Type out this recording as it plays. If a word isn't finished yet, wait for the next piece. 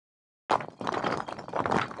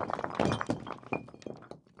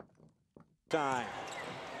Time.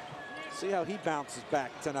 See how he bounces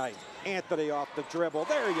back tonight. Anthony off the dribble.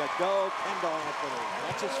 There you go, Kendall Anthony.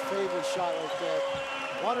 That's his favorite shot right there.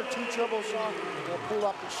 One or two dribbles on, he'll pull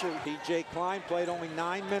up and shoot. P.J. Klein played only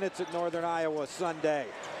 9 minutes at Northern Iowa Sunday.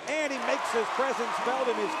 And he makes his presence felt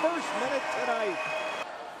in his first minute tonight.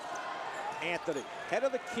 Anthony, head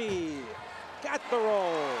of the key. Got the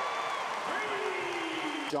roll.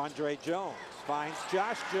 Andre Jones finds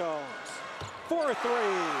Josh Jones. 4-3.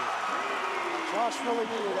 Josh really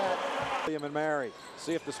needed that. William and Mary.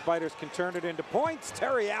 See if the Spiders can turn it into points.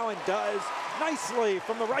 Terry Allen does nicely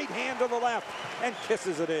from the right hand to the left and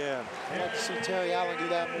kisses it in. I'd like to see Terry Allen do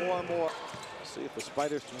that more and more. See if the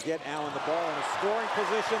Spiders can get Allen the ball in a scoring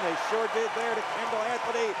position. They sure did there to Kendall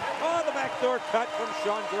Anthony. On the backdoor cut from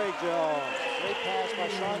Chandre Jones. Great pass by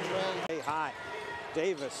Chandre. Hey, high.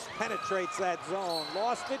 Davis penetrates that zone.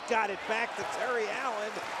 Lost it, got it back to Terry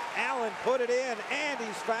Allen. Allen put it in, and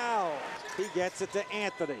he's fouled. He gets it to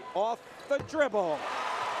Anthony. Off the dribble.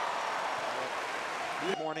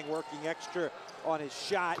 Morning working extra on his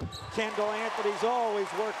shot. Kendall Anthony's always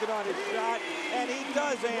working on his shot, and he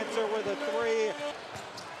does answer with a three.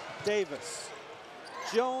 Davis.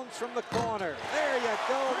 Jones from the corner. There you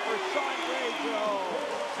go for Chandre Jones.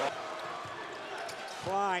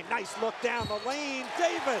 Klein, nice look down the lane.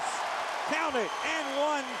 Davis, count it, and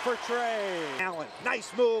one for Trey. Allen,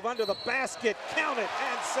 nice move under the basket. Count it,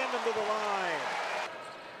 and send him to the line.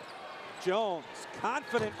 Jones,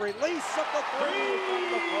 confident release of the three from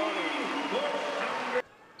the corner.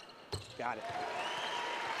 Got it.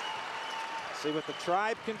 See what the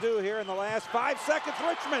Tribe can do here in the last 5 seconds.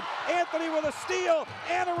 Richmond, Anthony with a steal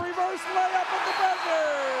and a reverse layup at the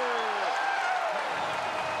buzzer.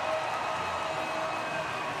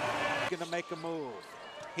 To make a move.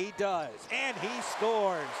 He does, and he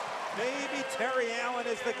scores. Maybe Terry Allen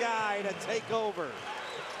is the guy to take over.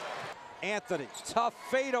 Anthony, tough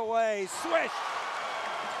fadeaway, swish.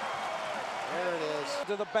 There it is.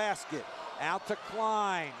 To the basket, out to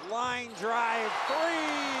Klein, line drive,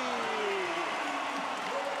 three.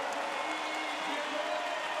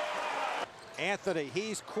 Anthony,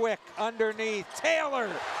 he's quick underneath. Taylor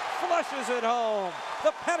flushes it home.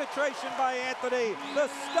 The penetration by Anthony, the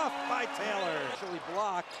stuff by Taylor. Actually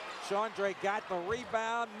blocked. Chandre got the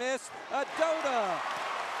rebound, missed. Adota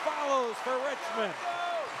follows for Richmond.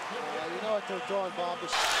 Yeah, you know what they're doing, Bob.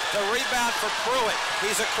 The rebound for Pruitt.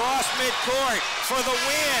 He's across midcourt for the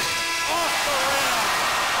win. Off the rim.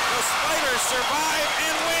 The Spiders survive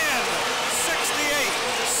and win.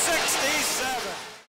 68-67.